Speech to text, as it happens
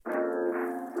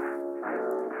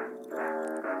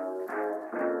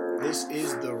This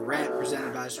is the Rant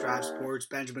presented by Strive Sports.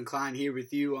 Benjamin Klein here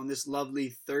with you on this lovely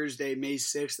Thursday, May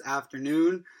 6th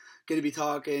afternoon. Going to be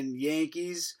talking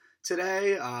Yankees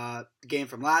today. The game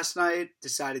from last night.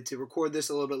 Decided to record this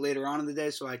a little bit later on in the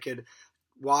day so I could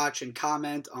watch and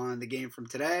comment on the game from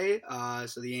today.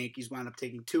 So the Yankees wound up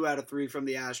taking 2 out of 3 from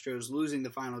the Astros, losing the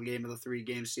final game of the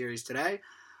 3-game series today.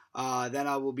 Then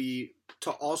I will be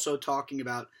also talking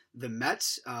about the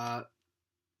Mets.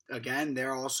 Again,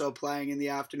 they're also playing in the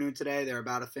afternoon today. They're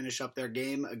about to finish up their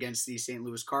game against the St.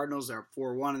 Louis Cardinals. They're up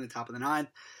 4-1 in the top of the ninth,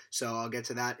 so I'll get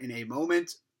to that in a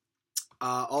moment.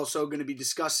 Also going to be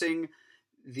discussing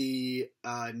the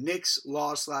Knicks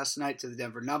loss last night to the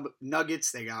Denver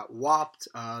Nuggets. They got whopped.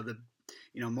 The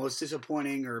most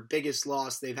disappointing or biggest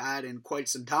loss they've had in quite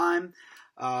some time.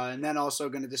 And then also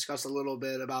going to discuss a little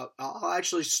bit about. I'll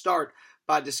actually start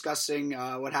by discussing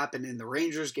what happened in the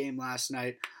Rangers game last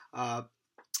night.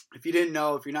 If you didn't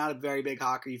know, if you're not a very big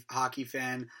hockey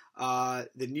fan,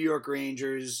 the New York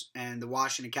Rangers and the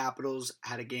Washington Capitals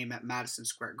had a game at Madison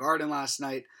Square Garden last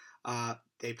night.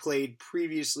 They played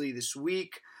previously this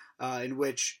week, in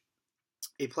which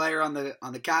a player on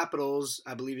the Capitals,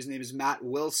 I believe his name is Matt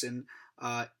Wilson,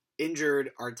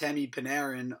 injured Artemi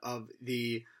Panarin of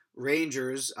the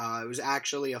Rangers. It was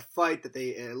actually a fight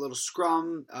a little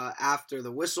scrum after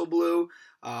the whistle blew.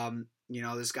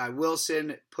 This guy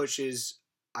Wilson pushes,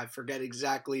 I forget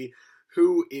exactly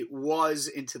who it was,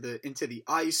 into the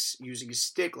ice using his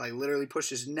stick, like literally pushed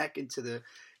his neck into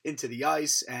the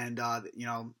ice, and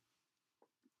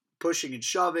pushing and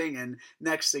shoving, and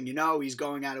next thing you know, he's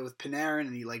going at it with Panarin,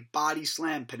 and he body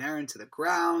slammed Panarin to the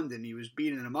ground, and he was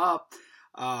beating him up.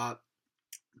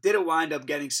 Didn't wind up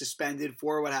getting suspended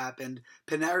for what happened.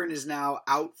 Panarin is now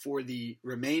out for the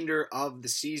remainder of the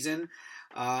season.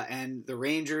 And the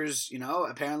Rangers,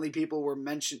 apparently people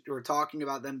were talking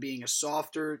about them being a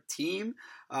softer team,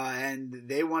 and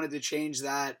they wanted to change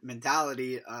that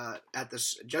mentality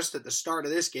just at the start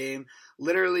of this game.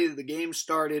 Literally, the game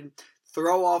started,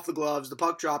 throw off the gloves, the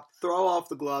puck dropped, throw off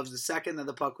the gloves. The second that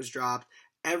the puck was dropped,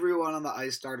 everyone on the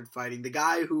ice started fighting. The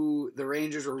guy who the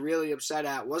Rangers were really upset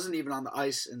at wasn't even on the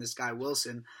ice, and this guy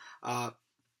Wilson. And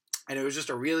it was just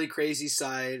a really crazy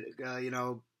sight,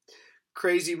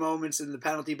 crazy moments in the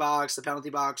penalty box. The penalty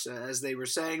box, as they were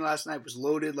saying last night, was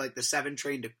loaded like the 7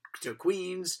 train to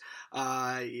Queens.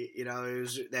 They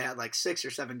had 6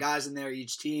 or 7 guys in there,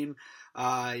 each team.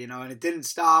 And it didn't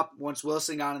stop. Once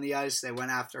Wilson got on the ice, they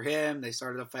went after him. They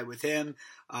started a fight with him.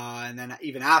 And then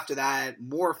even after that,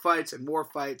 more fights,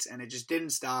 and it just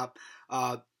didn't stop.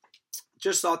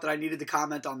 Just thought that I needed to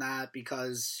comment on that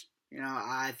because,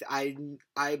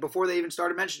 I before they even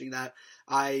started mentioning that,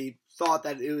 I thought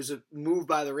that it was a move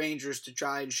by the Rangers to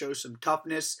try and show some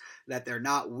toughness, that they're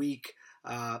not weak,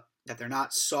 that they're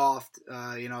not soft.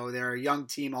 They're a young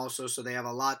team also, so they have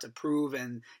a lot to prove,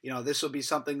 and this will be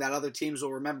something that other teams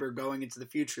will remember going into the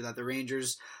future, that the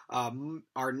Rangers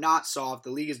are not soft.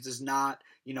 The league does not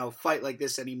fight like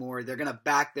this anymore. They're going to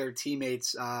back their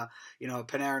teammates.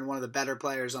 Panarin, one of the better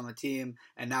players on the team,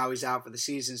 and now he's out for the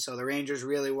season. So the Rangers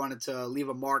really wanted to leave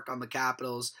a mark on the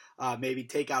Capitals, maybe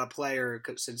take out a player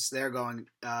since they're going,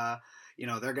 they're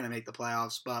going to make the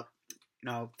playoffs. But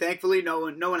thankfully, no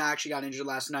one actually got injured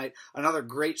last night. Another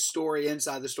great story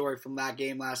inside the story from that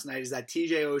game last night is that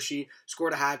TJ Oshie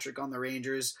scored a hat trick on the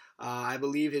Rangers. I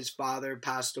believe his father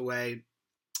passed away.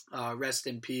 Rest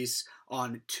in peace,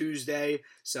 on Tuesday.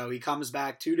 So he comes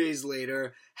back 2 days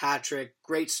later, hat trick,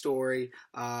 great story.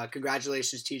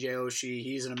 Congratulations, TJ Oshie.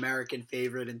 He's an American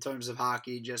favorite in terms of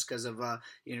hockey, just because of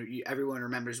everyone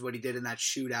remembers what he did in that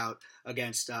shootout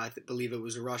against I believe it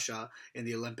was Russia in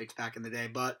the Olympics back in the day.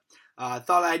 But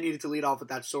thought I needed to lead off with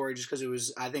that story just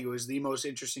because I think it was the most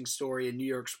interesting story in New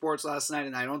York sports last night,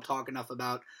 and I don't talk enough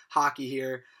about hockey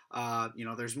here.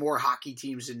 There's more hockey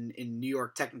teams in New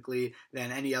York technically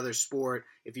than any other sport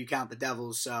if you count the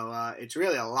Devils. So it's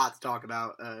really a lot to talk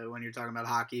about when you're talking about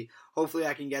hockey. Hopefully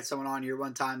I can get someone on here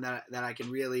one time that I can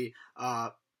really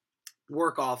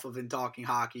work off of in talking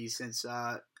hockey, since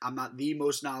I'm not the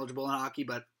most knowledgeable in hockey,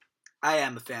 but I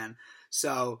am a fan.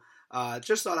 So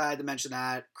just thought I had to mention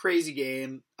that. Crazy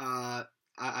game.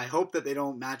 I hope that they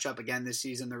don't match up again this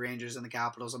season, the Rangers and the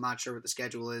Capitals. I'm not sure what the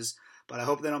schedule is, but I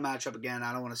hope they don't match up again.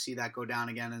 I don't want to see that go down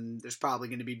again, and there's probably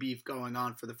going to be beef going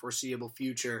on for the foreseeable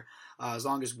future as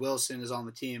long as Wilson is on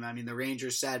the team. I mean, the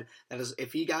Rangers said that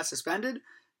if he got suspended,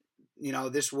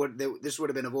 this would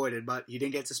have been avoided, but he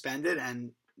didn't get suspended,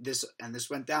 and this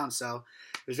went down. So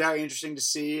it was very interesting to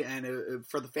see, and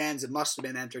for the fans, it must have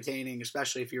been entertaining,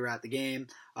 especially if you were at the game.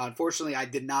 Unfortunately, I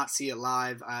did not see it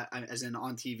live, as in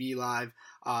on TV live.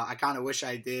 I kind of wish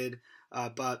I did,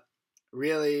 but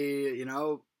really,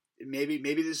 maybe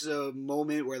this is a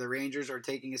moment where the Rangers are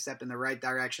taking a step in the right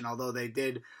direction, although they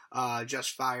did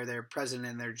just fire their president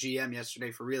and their GM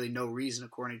yesterday for really no reason,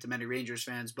 according to many Rangers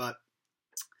fans. But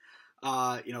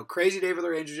crazy day for the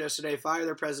Rangers yesterday. Fire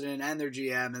their president and their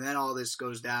GM, and then all this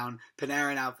goes down.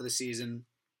 Panarin out for the season.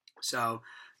 So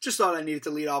just thought I needed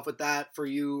to lead off with that for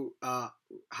you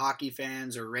hockey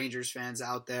fans or Rangers fans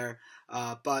out there.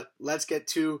 But let's get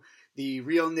to the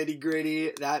real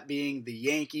nitty-gritty, that being the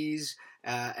Yankees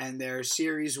and their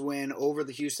series win over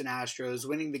the Houston Astros,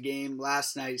 winning the game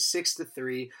last night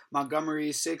 6-3.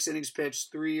 Montgomery, 6 innings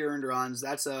pitched, 3 earned runs.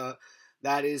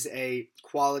 That is a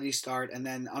quality start. And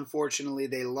then, unfortunately,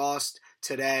 they lost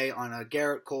today on a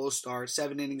Garrett Cole start.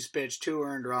 7 innings pitched, 2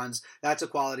 earned runs. That's a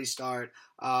quality start.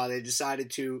 Aaron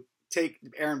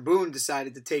Boone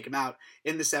decided to take him out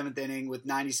in the 7th inning with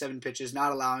 97 pitches,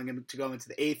 not allowing him to go into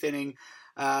the 8th inning.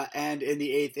 And in the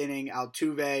 8th inning,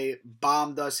 Altuve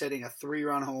bombed us, hitting a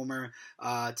 3-run homer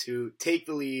to take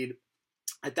the lead.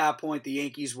 At that point, the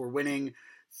Yankees were winning.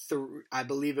 I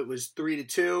believe it was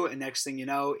 3-2, and next thing you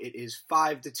know, it is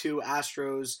 5-2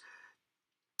 Astros.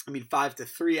 5-3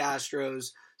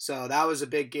 Astros. So that was a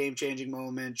big game-changing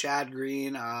moment. Chad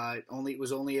Green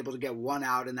was only able to get 1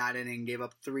 out in that inning, gave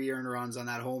up 3 earned runs on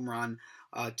that home run,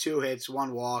 2 hits,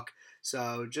 1 walk.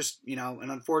 So just, an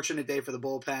unfortunate day for the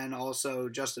bullpen. Also,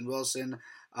 Justin Wilson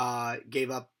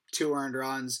gave up 2 earned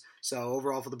runs. So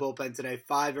overall for the bullpen today,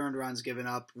 5 earned runs given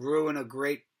up. Ruin a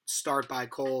great start by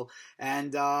Cole.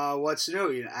 And what's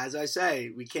new? As I say,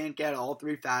 we can't get all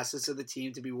 3 facets of the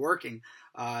team to be working.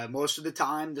 Most of the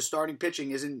time, the starting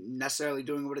pitching isn't necessarily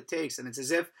doing what it takes. And it's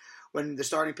as if when the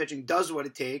starting pitching does what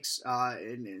it takes,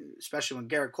 and especially when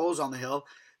Garrett Cole's on the hill,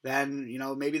 then,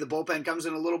 maybe the bullpen comes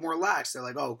in a little more lax. They're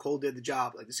like, oh, Cole did the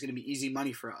job. Like, this is going to be easy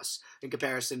money for us in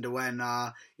comparison to when,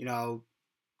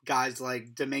 guys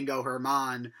like Domingo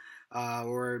Germán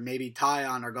or maybe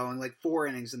Tyon are going like 4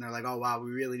 innings and they're like, oh, wow, we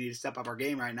really need to step up our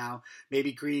game right now.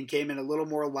 Maybe Green came in a little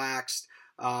more laxed.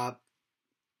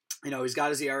 He's got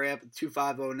his ERA up at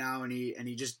 2.50 now, and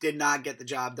he just did not get the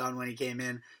job done when he came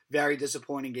in. Very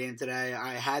disappointing game today.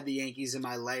 I had the Yankees in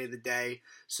my lay of the day,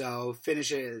 so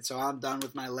finish it. So I'm done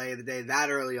with my lay of the day that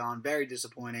early on. Very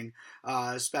disappointing,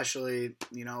 especially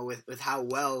with how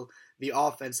well the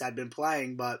offense had been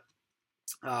playing. But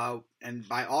and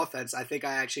by offense, I think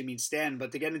I actually mean Stanton.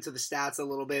 But to get into the stats a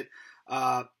little bit,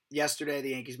 yesterday the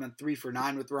Yankees went 3 for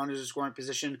 9 with runners in scoring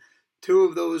position. 2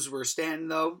 of those were Stanton,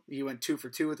 though. He went 2 for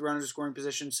 2 with runners in scoring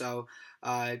position. So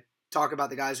talk about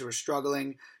the guys who are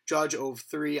struggling. Judge 0 for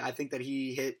 3. I think that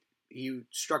he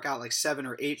struck out like 7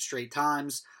 or 8 straight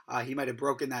times. He might have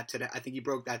broken that today. I think he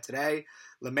broke that today.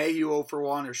 LeMahieu 0 for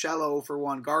 1, Urshela 0 for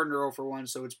 1, Gardner 0 for 1.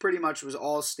 So it's pretty much was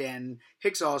all Stanton.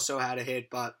 Hicks also had a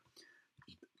hit, but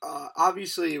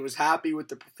obviously it was happy with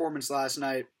the performance last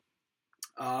night.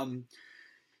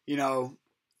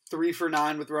 3 for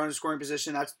 9 with runners scoring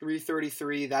position. That's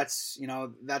 333. That's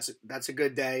a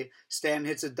good day. Stan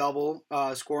hits a double,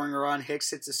 scoring a run.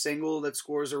 Hicks hits a single that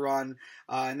scores a run,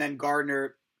 and then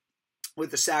Gardner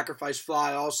with the sacrifice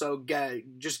fly, also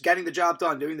just getting the job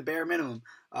done, doing the bare minimum.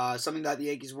 Something that the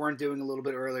Yankees weren't doing a little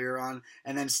bit earlier on,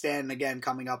 and then Stanton again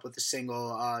coming up with a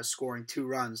single, scoring 2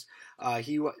 runs.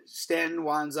 Stanton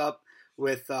winds up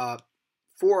with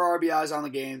 4 RBIs on the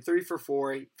game, 3 for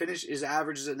 4. His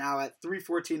average is now at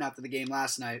 314 after the game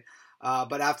last night.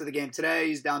 But after the game today,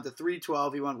 he's down to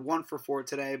 312. He went 1 for 4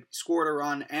 today, scored a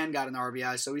run, and got an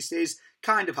RBI. So he stays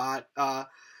kind of hot.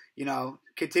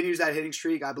 Continues that hitting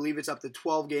streak. I believe it's up to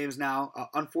 12 games now.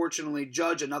 Unfortunately,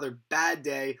 Judge, another bad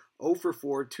day, 0 for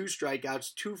 4, 2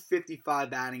 strikeouts,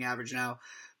 255 batting average now.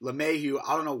 LeMahieu,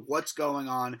 I don't know what's going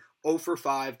on, 0 for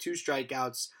 5, 2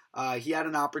 strikeouts. He had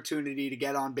an opportunity to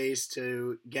get on base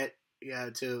to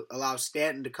allow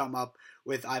Stanton to come up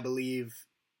with, I believe,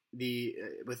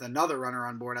 with another runner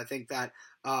on board. I think that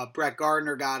Brett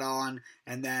Gardner got on,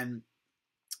 and then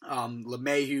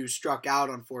LeMahieu struck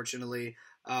out, unfortunately,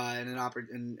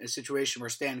 in a situation where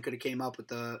Stanton could have came up with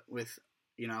the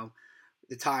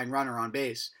tying runner on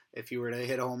base if he were to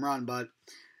hit a home run, but.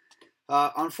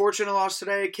 Unfortunate loss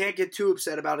today. Can't get too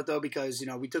upset about it, though, because,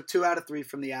 we took 2 out of 3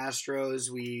 from the Astros.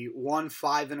 We won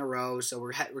 5 in a row, so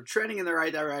we're trending in the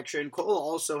right direction. Cole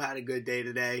also had a good day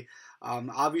today.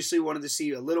 Obviously wanted to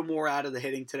see a little more out of the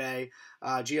hitting today.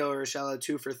 Gio Urshela,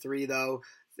 2 for 3, though.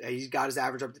 He's got his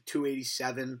average up to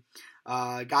 287.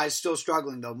 Guy's still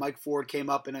struggling, though. Mike Ford came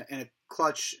up in a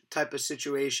clutch type of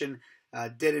situation.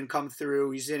 Didn't come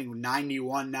through. He's hitting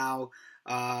 91 now.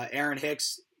 Aaron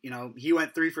Hicks, he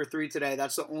went 3 for 3 today.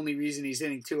 That's the only reason he's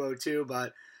hitting 202,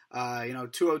 but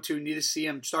 202, need to see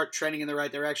him start trending in the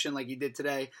right direction like he did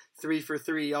today. 3 for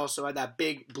 3. He also had that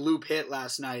big bloop hit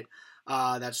last night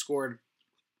that scored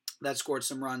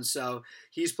some runs. So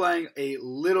he's playing a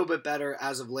little bit better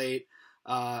as of late.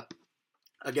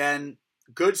 Again,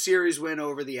 good series win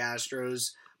over the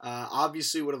Astros.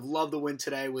 Obviously would have loved the win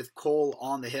today with Cole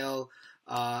on the hill.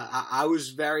 I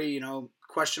was very,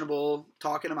 questionable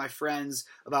talking to my friends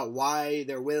about why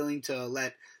they're willing to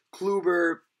let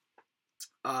Kluber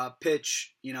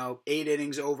pitch, 8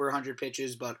 innings over 100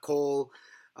 pitches, but Cole,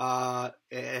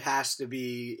 it has to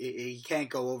be, he can't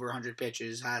go over 100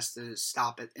 pitches, has to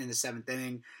stop it in the 7th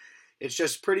inning. It's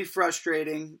just pretty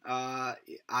frustrating. I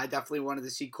definitely wanted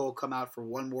to see Cole come out for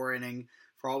one more inning.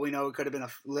 For all we know, it could have been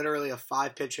literally a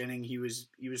 5-pitch inning. He was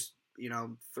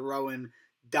throwing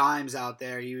dimes out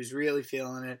there. He was really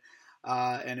feeling it.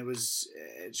 And it's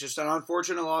just an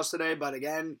unfortunate loss today, but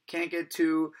again, can't get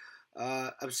too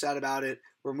upset about it.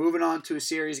 We're moving on to a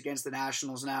series against the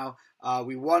Nationals now.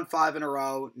 We won 5 in a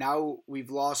row. Now we've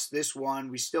lost this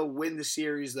one. We still win the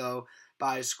series though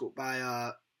by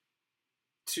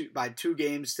 2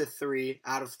 games to 3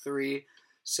 out of 3.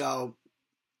 So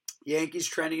Yankees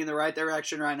trending in the right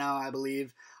direction right now, I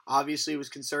believe. Obviously, it was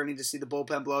concerning to see the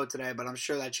bullpen blow today, but I'm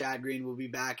sure that Chad Green will be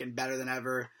back and better than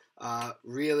ever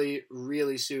really,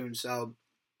 really soon. So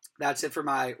that's it for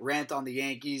my rant on the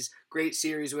Yankees. Great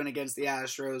series win against the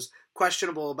Astros.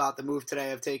 Questionable about the move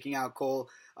today of taking out Cole.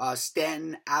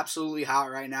 Stanton, absolutely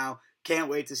hot right now. Can't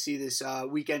wait to see this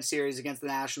weekend series against the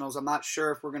Nationals. I'm not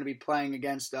sure if we're going to be playing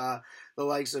against the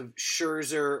likes of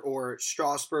Scherzer or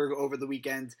Strasburg over the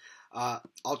weekend.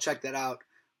 I'll check that out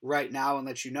right now and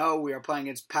let you know. We are playing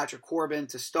against Patrick Corbin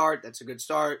to start. That's a good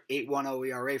start. 8.10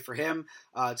 ERA for him.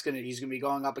 He's going to be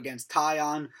going up against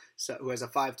Tyon, who has a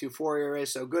 5.24 ERA.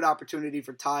 So good opportunity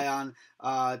for Tyon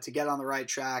to get on the right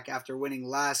track after winning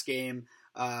last game.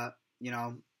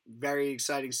 Very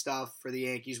exciting stuff for the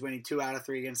Yankees. Winning 2 out of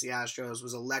 3 against the Astros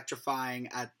was electrifying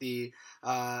at in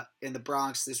the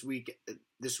Bronx this week.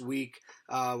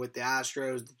 With the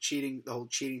Astros, the whole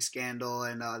cheating scandal,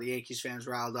 and the Yankees fans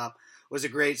riled up. Was a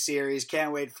great series.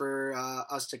 Can't wait for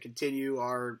us to continue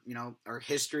our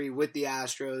history with the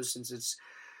Astros, since it's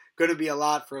going to be a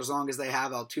lot for as long as they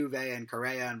have Altuve and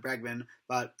Correa and Bregman.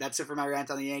 But that's it for my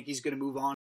rant on the Yankees. Going to move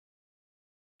on.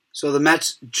 So the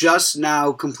Mets just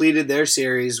now completed their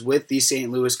series with the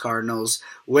St. Louis Cardinals,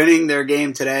 winning their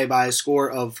game today by a score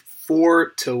of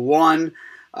 4-1.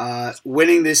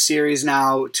 Winning this series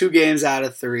now 2 games out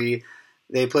of 3.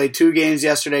 They played 2 games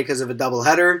yesterday because of a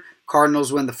doubleheader.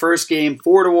 Cardinals win the first game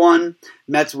 4-1.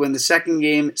 Mets win the second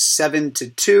game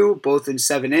 7-2, both in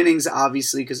 7 innings,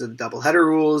 obviously because of the doubleheader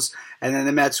rules. And then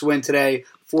the Mets win today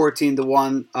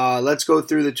 14-1. Let's go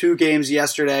through the 2 games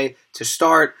yesterday to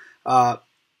start.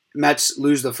 Mets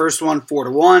lose the first one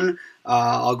 4-1.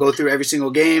 I'll go through every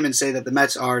single game and say that the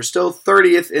Mets are still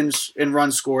 30th in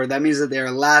runs scored. That means that they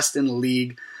are last in the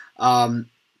league.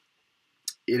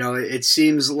 It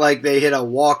seems like they hit a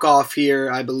walk-off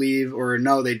here, I believe, or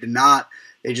no, they did not.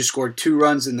 They just scored 2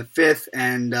 runs in the 5th,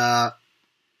 and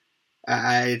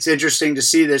it's interesting to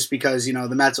see this because, the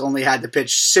Mets only had to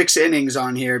pitch 6 innings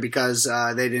on here because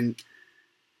they didn't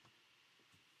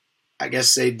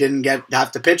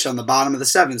have to pitch on the bottom of the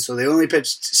 7th, so they only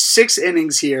pitched 6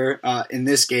 innings here in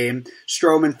this game.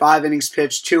 Stroman, 5 innings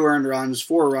pitched, 2 earned runs,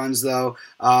 4 runs though.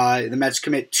 The Mets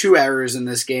commit 2 errors in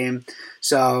this game.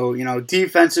 So,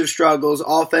 defensive struggles,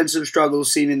 offensive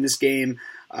struggles seen in this game.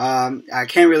 I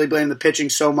can't really blame the pitching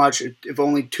so much if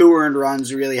only 2 earned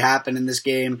runs really happened in this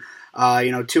game.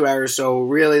 2 errors, so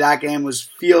really that game was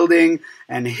fielding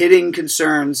and hitting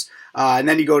concerns. And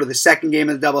then you go to the second game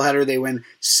of the doubleheader, they win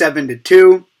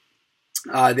 7-2.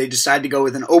 They decide to go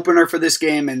with an opener for this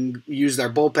game and use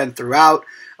their bullpen throughout.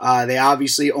 They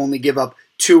obviously only give up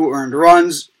 2 earned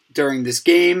runs during this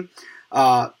game.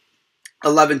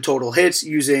 11 total hits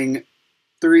using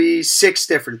 6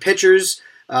 different pitchers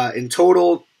in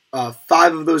total.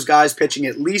 5 of those guys pitching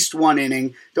at least 1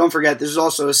 inning. Don't forget, this is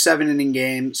also a 7-inning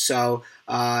game, so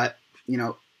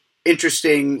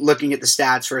interesting looking at the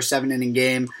stats for a 7-inning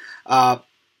game.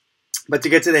 But to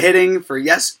get to the hitting for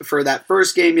that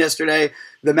first game yesterday,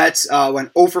 the Mets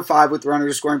went 0 for 5 with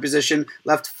runners in scoring position,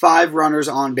 left 5 runners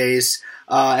on base.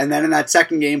 And then in that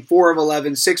second game, 4 of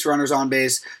 11, 6 runners on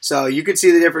base. So you could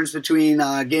see the difference between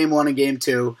game 1 and game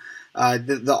 2.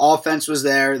 The offense was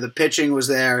there, the pitching was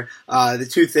there, the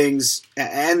 2 things,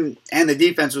 and the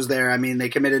defense was there. I mean, they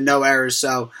committed no errors.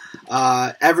 So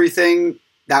everything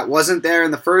that wasn't there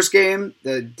in the first game,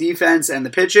 the defense and the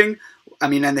pitching,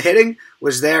 and the hitting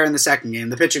was there in the second game.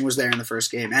 The pitching was there in the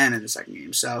first game and in the second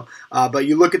game. So, but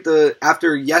you look at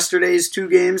after yesterday's two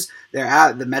games,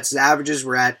 the Mets' averages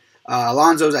were at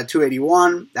Alonso's at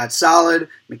 281. That's solid.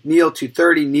 McNeil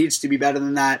 230 needs to be better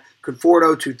than that.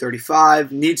 Conforto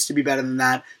 235 needs to be better than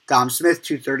that. Dom Smith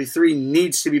 233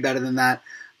 needs to be better than that.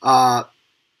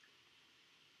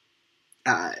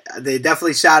 They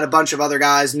definitely sat a bunch of other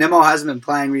guys. Nimmo hasn't been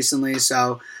playing recently,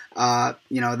 so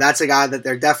that's a guy that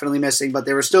they're definitely missing. But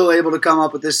they were still able to come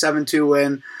up with this 7-2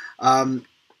 win. And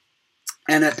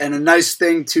a nice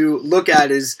thing to look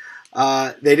at is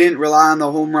they didn't rely on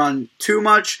the home run too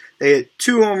much. They hit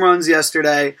 2 home runs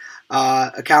yesterday,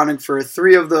 accounting for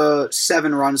 3 of the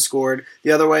 7 runs scored.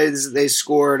 The other ways they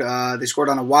scored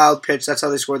on a wild pitch. That's how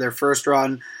they scored their first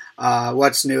run.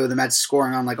 What's new? The Mets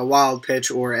scoring on like a wild pitch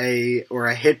or a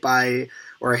hit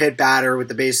batter with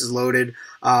the bases loaded.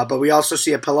 But we also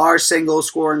see a Pilar single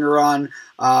scoring a run.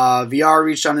 VR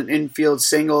reached on an infield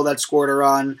single that scored a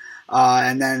run.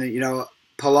 And then,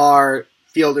 Pilar,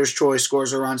 fielder's choice,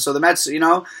 scores a run. So the Mets,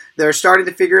 they're starting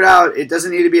to figure it out. It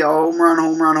doesn't need to be a home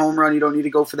run. You don't need to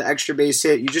go for the extra base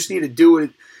hit. You just need to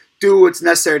do what's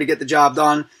necessary to get the job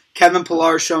done. Kevin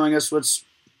Pilar showing us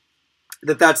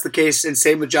that's the case, and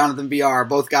same with Jonathan VR.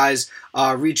 Both guys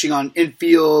reaching on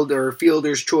infield or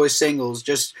fielder's choice singles,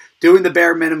 just doing the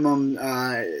bare minimum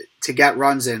to get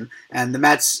runs in. And the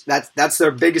Mets, that's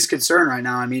their biggest concern right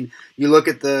now. I mean, you look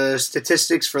at the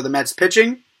statistics for the Mets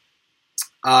pitching.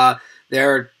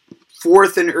 They're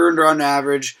 4th in earned run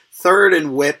average, 3rd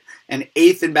in whip, and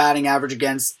 8th in batting average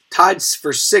against, tied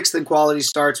for 6th in quality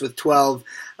starts with 12.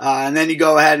 And then you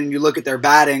go ahead and you look at their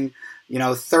batting.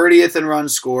 30th in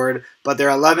runs scored, but they're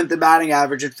 11th in batting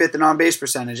average and 5th in on-base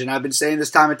percentage. And I've been saying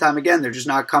this time and time again, they're just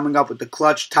not coming up with the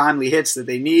clutch, timely hits that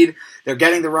they need. They're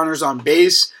getting the runners on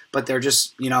base, but they're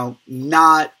just,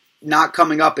 not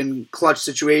coming up in clutch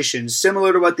situations,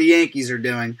 similar to what the Yankees are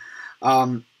doing.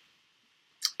 And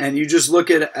you just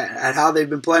look at how they've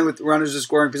been playing with runners in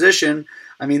scoring position.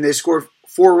 I mean, they scored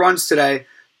 4 runs today,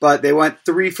 but they went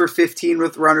 3 for 15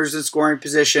 with runners in scoring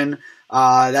position.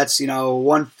 That's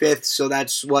 1/5, so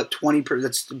that's what 20.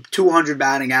 That's 200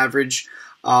 batting average.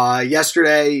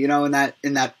 Yesterday, in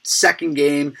that second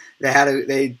game,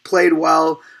 they played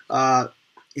well,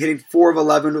 hitting 4 of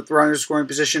 11 with runners scoring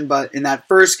position. But in that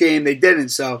first game, they didn't.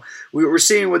 So we're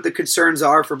seeing what the concerns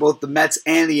are for both the Mets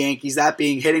and the Yankees. That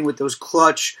being hitting with those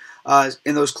clutch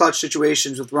in those clutch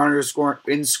situations with runners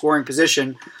in scoring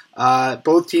position.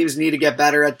 Both teams need to get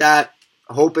better at that.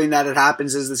 Hoping that it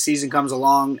happens as the season comes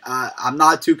along. I'm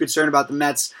not too concerned about the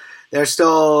Mets. They're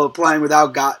still playing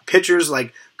without pitchers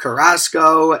like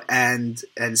Carrasco and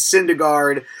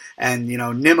Syndergaard, and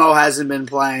Nimmo hasn't been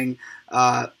playing.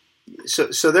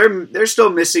 So they're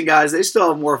still missing guys. They still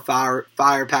have more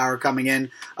firepower coming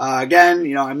in.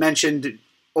 Again, I mentioned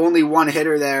only 1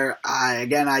 hitter there. I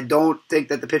don't think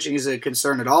that the pitching is a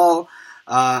concern at all.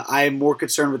 I am more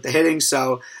concerned with the hitting,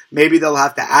 so maybe they'll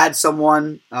have to add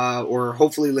someone, or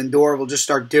hopefully Lindor will just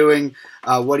start doing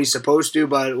what he's supposed to.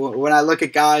 But when I look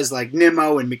at guys like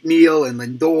Nimmo and McNeil and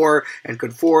Lindor and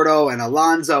Conforto and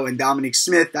Alonso and Dominic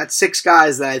Smith, that's 6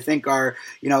 guys that I think are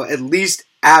at least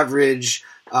average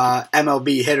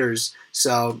MLB hitters.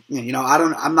 So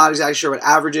I'm not exactly sure what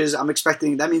average is. I'm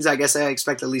expecting that means I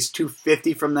expect at least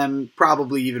 250 from them,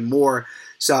 probably even more.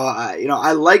 So,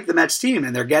 I like the Mets team,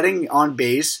 and they're getting on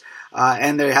base,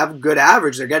 and they have good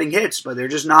average. They're getting hits, but they're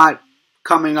just not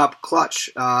coming up clutch.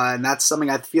 And that's something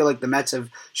I feel like the Mets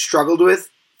have struggled with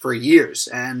for years.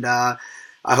 And I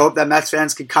hope that Mets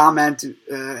fans can comment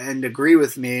and agree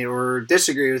with me or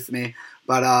disagree with me.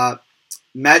 But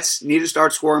Mets need to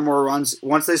start scoring more runs.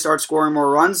 Once they start scoring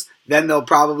more runs, then they'll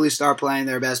probably start playing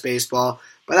their best baseball.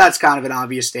 But that's kind of an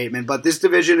obvious statement. But this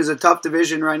division is a tough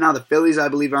division right now. The Phillies, I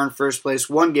believe, are in first place,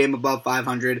 1 game above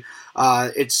 500.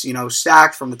 It's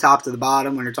stacked from the top to the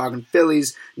bottom when you're talking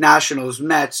Phillies, Nationals,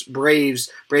 Mets, Braves.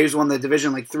 Braves won the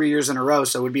division like 3 years in a row,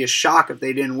 so it would be a shock if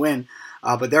they didn't win.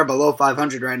 But they're below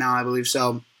 500 right now, I believe.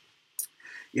 So,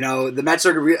 the Mets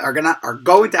are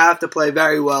going to have to play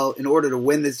very well in order to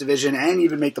win this division and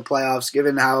even make the playoffs,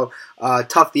 given how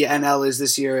tough the NL is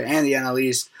this year and the NL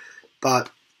East. But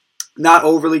not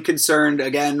overly concerned.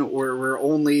 Again, we're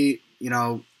only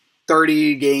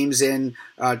 30 games in,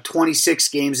 26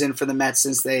 games in for the Mets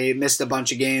since they missed a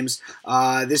bunch of games.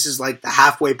 This is like the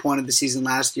halfway point of the season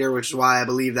last year, which is why I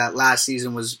believe that last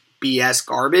season was BS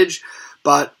garbage.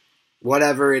 But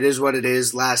whatever, it is what it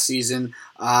is last season.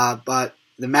 But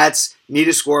the Mets need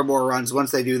to score more runs.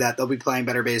 Once they do that, they'll be playing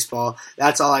better baseball.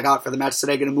 That's all I got for the Mets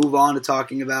today. Going to move on to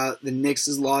talking about the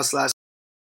Knicks' loss last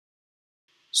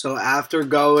So after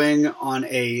going on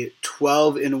a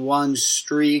 12-1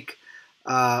 streak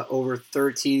over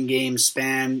 13 game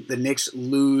span, the Knicks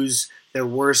lose their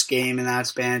worst game in that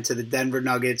span to the Denver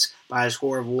Nuggets by a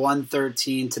score of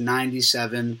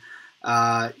 113-97.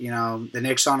 The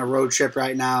Knicks on a road trip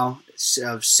right now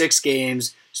of 6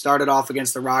 games. Started off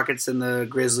against the Rockets and the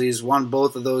Grizzlies, won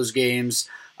both of those games.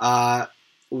 This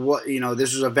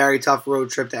was a very tough road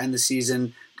trip to end the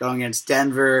season, going against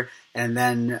Denver and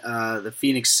then the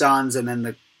Phoenix Suns and then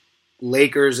the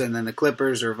Lakers and then the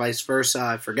Clippers, or vice versa.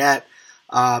 I forget.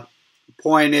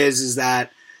 Point is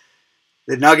that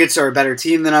the Nuggets are a better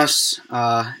team than us.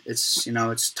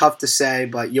 It's tough to say,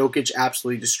 but Jokic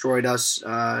absolutely destroyed us.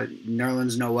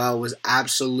 Nerlens Noel was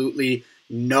absolutely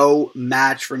no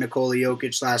match for Nikola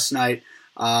Jokic last night.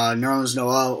 Nerlens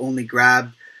Noel only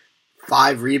grabbed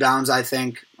 5 rebounds, I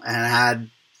think, and had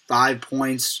 5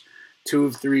 points, 2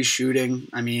 of 3 shooting.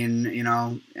 I mean,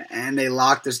 and they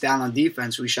locked us down on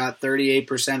defense. We shot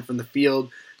 38% from the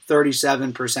field,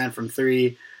 37% from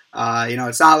 3.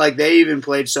 It's not like they even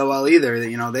played so well either.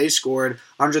 They scored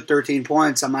 113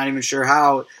 points. I'm not even sure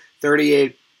how.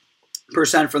 38%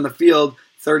 from the field,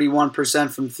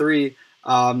 31% from 3.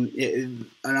 And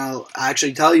I'll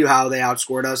actually tell you how they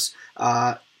outscored us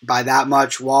by that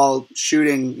much while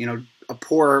shooting, a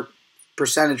poor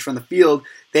percentage from the field.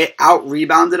 They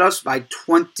out-rebounded us by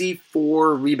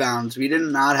 24 rebounds. We did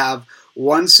not have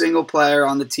one single player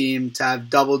on the team to have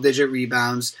double-digit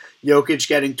rebounds. Jokic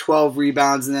getting 12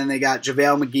 rebounds, and then they got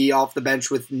JaVale McGee off the bench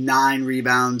with 9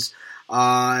 rebounds.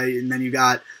 And then you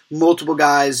got multiple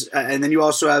guys, and then you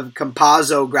also have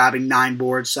Campazzo grabbing 9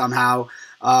 boards somehow.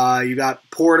 You got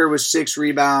Porter with 6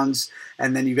 rebounds,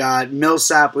 and then you got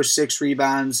Millsap with 6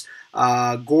 rebounds.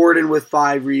 Gordon with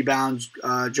 5 rebounds.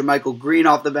 JaMychal Green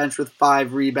off the bench with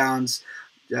 5 rebounds.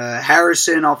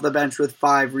 Harrison off the bench with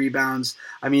 5 rebounds.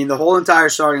 I mean, the whole entire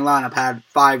starting lineup had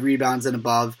 5 rebounds and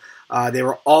above. They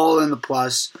were all in the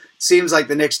plus. Seems like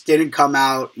the Knicks didn't come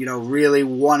out, really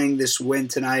wanting this win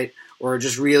tonight, or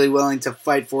just really willing to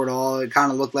fight for it all. It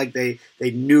kind of looked like they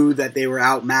knew that they were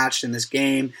outmatched in this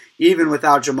game, even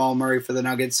without Jamal Murray for the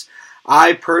Nuggets.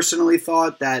 I personally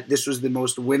thought that this was the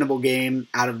most winnable game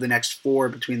out of the next 4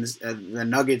 between the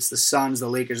Nuggets, the Suns, the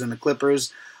Lakers, and the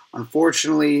Clippers.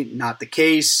 Unfortunately, not the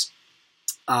case.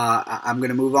 I'm going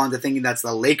to move on to thinking that's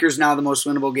the Lakers now the most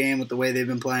winnable game with the way they've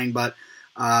been playing. But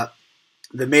the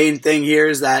main thing here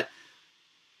is that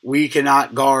we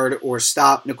cannot guard or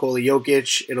stop Nikola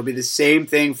Jokic. It'll be the same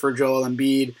thing for Joel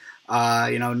Embiid.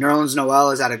 Nerlens Noel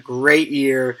has had a great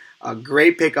year, a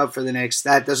great pickup for the Knicks.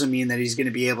 That doesn't mean that he's going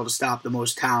to be able to stop the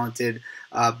most talented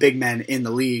big men in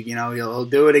the league. He'll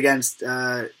do it against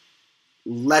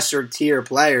lesser tier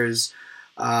players.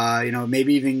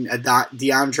 Maybe even a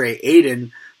DeAndre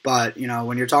Ayton. But,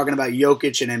 when you're talking about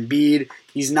Jokic and Embiid,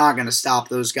 he's not going to stop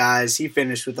those guys. He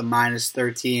finished with a minus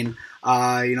 13.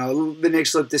 The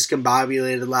Knicks looked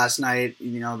discombobulated last night.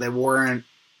 They weren't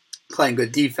playing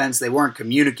good defense. They weren't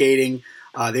communicating.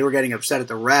 They were getting upset at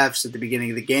the refs at the beginning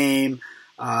of the game.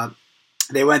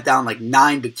 They went down like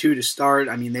 9-2 to start.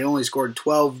 I mean, they only scored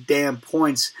 12 damn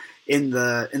points in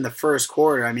the first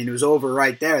quarter. I mean, it was over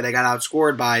right there. They got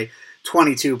outscored by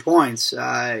 22 points.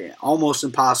 Almost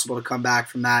impossible to come back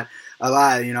from that.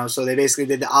 So they basically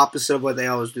did the opposite of what they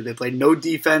always do. They played no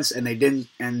defense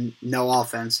and no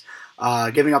offense,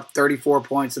 giving up 34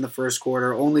 points in the first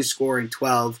quarter, only scoring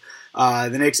 12.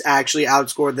 The Knicks actually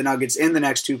outscored the Nuggets in the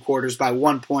next 2 quarters by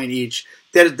 1 point each.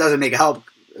 That doesn't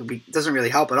really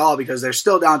help at all because they're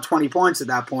still down 20 points at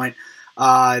that point.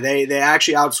 They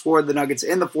actually outscored the Nuggets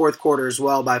in the fourth quarter as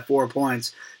well by 4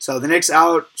 points. So the Knicks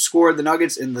outscored the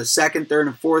Nuggets in the second, third,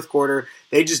 and fourth quarter.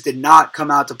 They just did not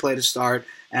come out to play to start.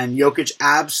 And Jokic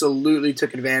absolutely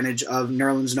took advantage of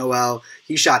Nerlens Noel.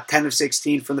 He shot 10 of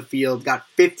 16 from the field, got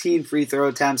 15 free throw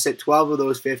attempts, hit 12 of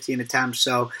those 15 attempts.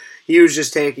 So he was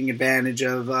just taking advantage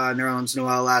of Nerlens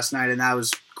Noel last night, and that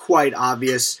was quite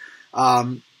obvious.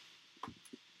 The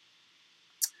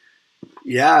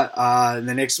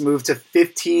Knicks moved to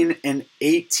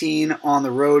 15-18 on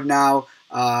the road now,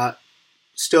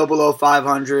 still below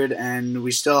 500, and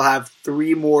we still have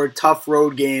 3 more tough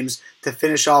road games to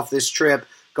finish off this trip,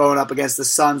 going up against the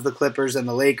Suns, the Clippers, and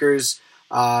the Lakers.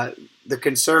 The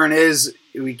concern is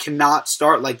we cannot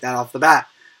start like that off the bat.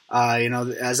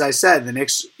 As I said, the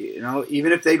Knicks,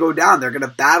 even if they go down, they're going to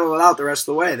battle it out the rest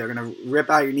of the way. They're going to rip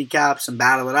out your kneecaps and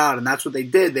battle it out, and that's what they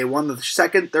did. They won the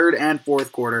second, third, and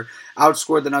fourth quarter,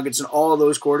 outscored the Nuggets in all of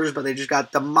those quarters, but they just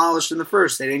got demolished in the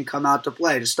first. They didn't come out to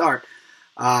play to start.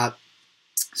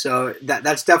 So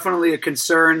that's definitely a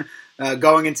concern.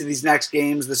 going into these next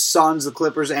games, the Suns, the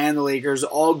Clippers, and the Lakers,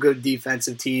 all good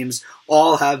defensive teams,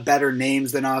 all have better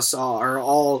names than us, are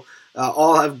all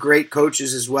have great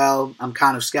coaches as well. I'm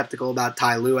kind of skeptical about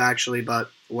Ty Lue, actually,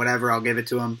 but whatever, I'll give it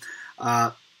to him.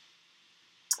 But,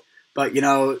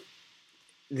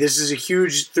 this is a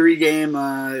huge three-game,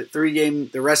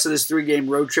 the rest of this three-game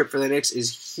road trip for the Knicks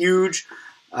is huge.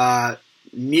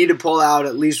 Need to pull out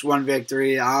at least one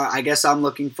victory. I guess I'm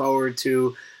looking forward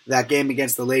to that game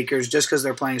against the Lakers just because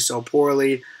they're playing so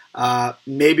poorly.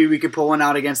 Maybe we could pull one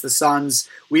out against the Suns.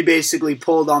 We basically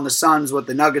pulled on the Suns what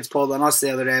the Nuggets pulled on us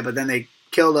the other day, but then they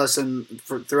killed us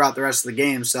throughout the rest of the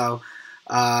game. So,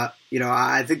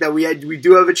 I think that we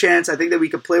do have a chance. I think that we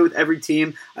could play with every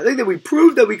team. I think that we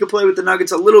proved that we could play with the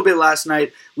Nuggets a little bit last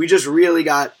night. We just really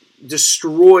got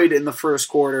destroyed in the first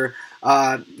quarter,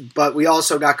 but we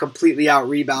also got completely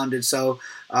out-rebounded. So,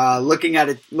 looking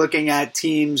at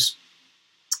teams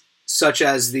such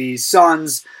as the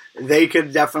Suns, they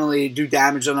could definitely do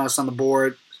damage on us on the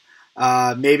board.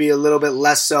 Maybe a little bit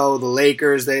less so. The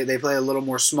Lakers, they play a little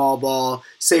more small ball.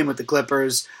 Same with the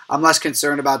Clippers. I'm less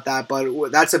concerned about that,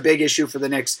 but that's a big issue for the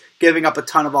Knicks, giving up a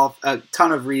ton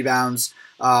of rebounds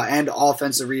and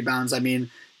offensive rebounds. I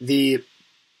mean, the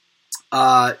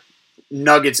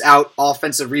Nuggets out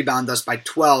offensive rebound us by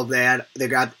 12. They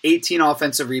grabbed 18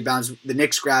 offensive rebounds. The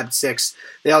Knicks grabbed 6.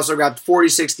 They also grabbed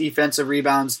 46 defensive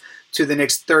rebounds to the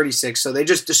Knicks 36. So they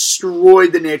just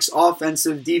destroyed the Knicks,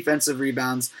 offensive, defensive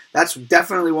rebounds. That's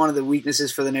definitely one of the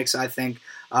weaknesses for the Knicks, I think.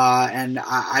 And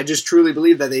I just truly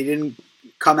believe that they didn't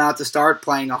come out to start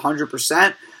playing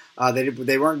 100%.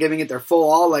 They weren't giving it their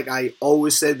full all like I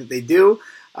always say that they do.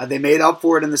 They made up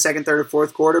for it in the second, third, and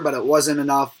fourth quarter, but it wasn't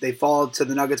enough. They fall to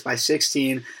the Nuggets by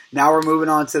 16. Now we're moving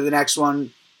on to the next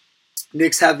one.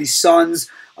 Knicks have the Suns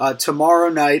tomorrow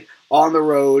night on the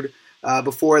road.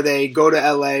 Before they go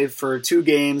to LA for 2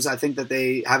 games. I think that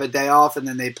they have a day off, and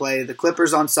then they play the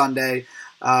Clippers on Sunday,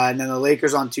 and then the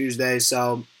Lakers on Tuesday.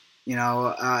 So,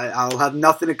 I'll have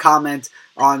nothing to comment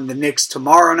on the Knicks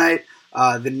tomorrow night.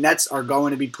 The Nets are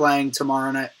going to be playing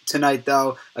tonight,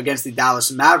 though, against the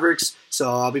Dallas Mavericks. So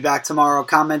I'll be back tomorrow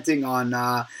commenting on,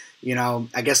 I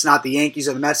guess not the Yankees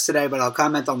or the Mets today, but I'll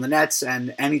comment on the Nets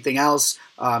and anything else.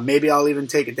 Maybe I'll even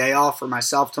take a day off for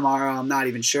myself tomorrow. I'm not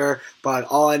even sure. But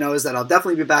all I know is that I'll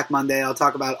definitely be back Monday. I'll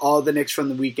talk about all the Knicks from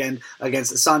the weekend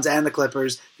against the Suns and the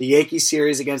Clippers, the Yankees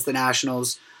series against the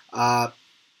Nationals.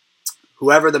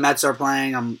 Whoever the Mets are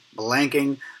playing, I'm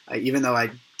blanking, even though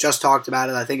I just talked about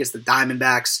it. I think it's the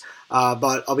Diamondbacks.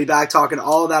 But I'll be back talking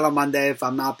all of that on Monday if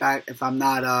I'm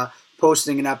not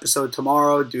posting an episode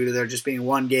tomorrow due to there just being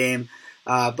one game.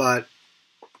 But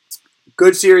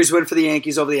good series win for the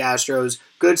Yankees over the Astros.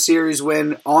 Good series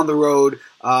win on the road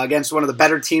against one of the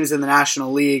better teams in the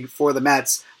National League for the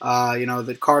Mets.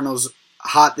 The Cardinals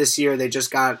hot this year. They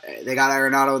got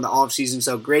Arenado in the offseason,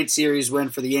 so great series win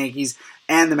for the Yankees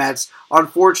and the Mets.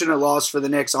 Unfortunate loss for the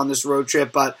Knicks on this road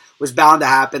trip, but was bound to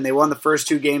happen. They won the first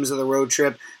 2 games of the road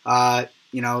trip. The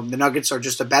Nuggets are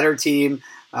just a better team.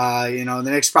 The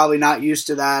Knicks probably not used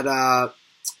to that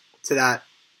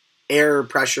air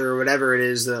pressure or whatever it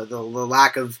is, the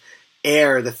lack of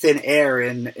air, the thin air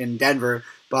in Denver.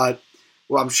 But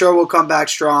I'm sure we'll come back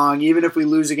strong, even if we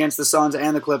lose against the Suns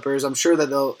and the Clippers. I'm sure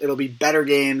that it'll be better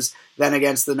games than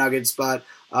against the Nuggets. But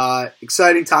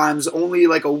exciting times. Only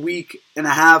like a week and a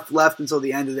half left until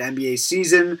the end of the NBA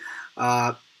season.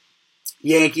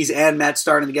 Yankees and Mets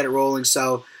starting to get it rolling.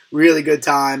 So really good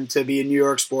time to be a New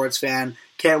York sports fan.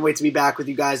 Can't wait to be back with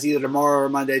you guys either tomorrow or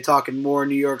Monday talking more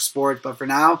New York sports. But for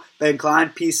now, Ben Klein,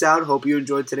 peace out. Hope you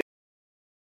enjoyed today.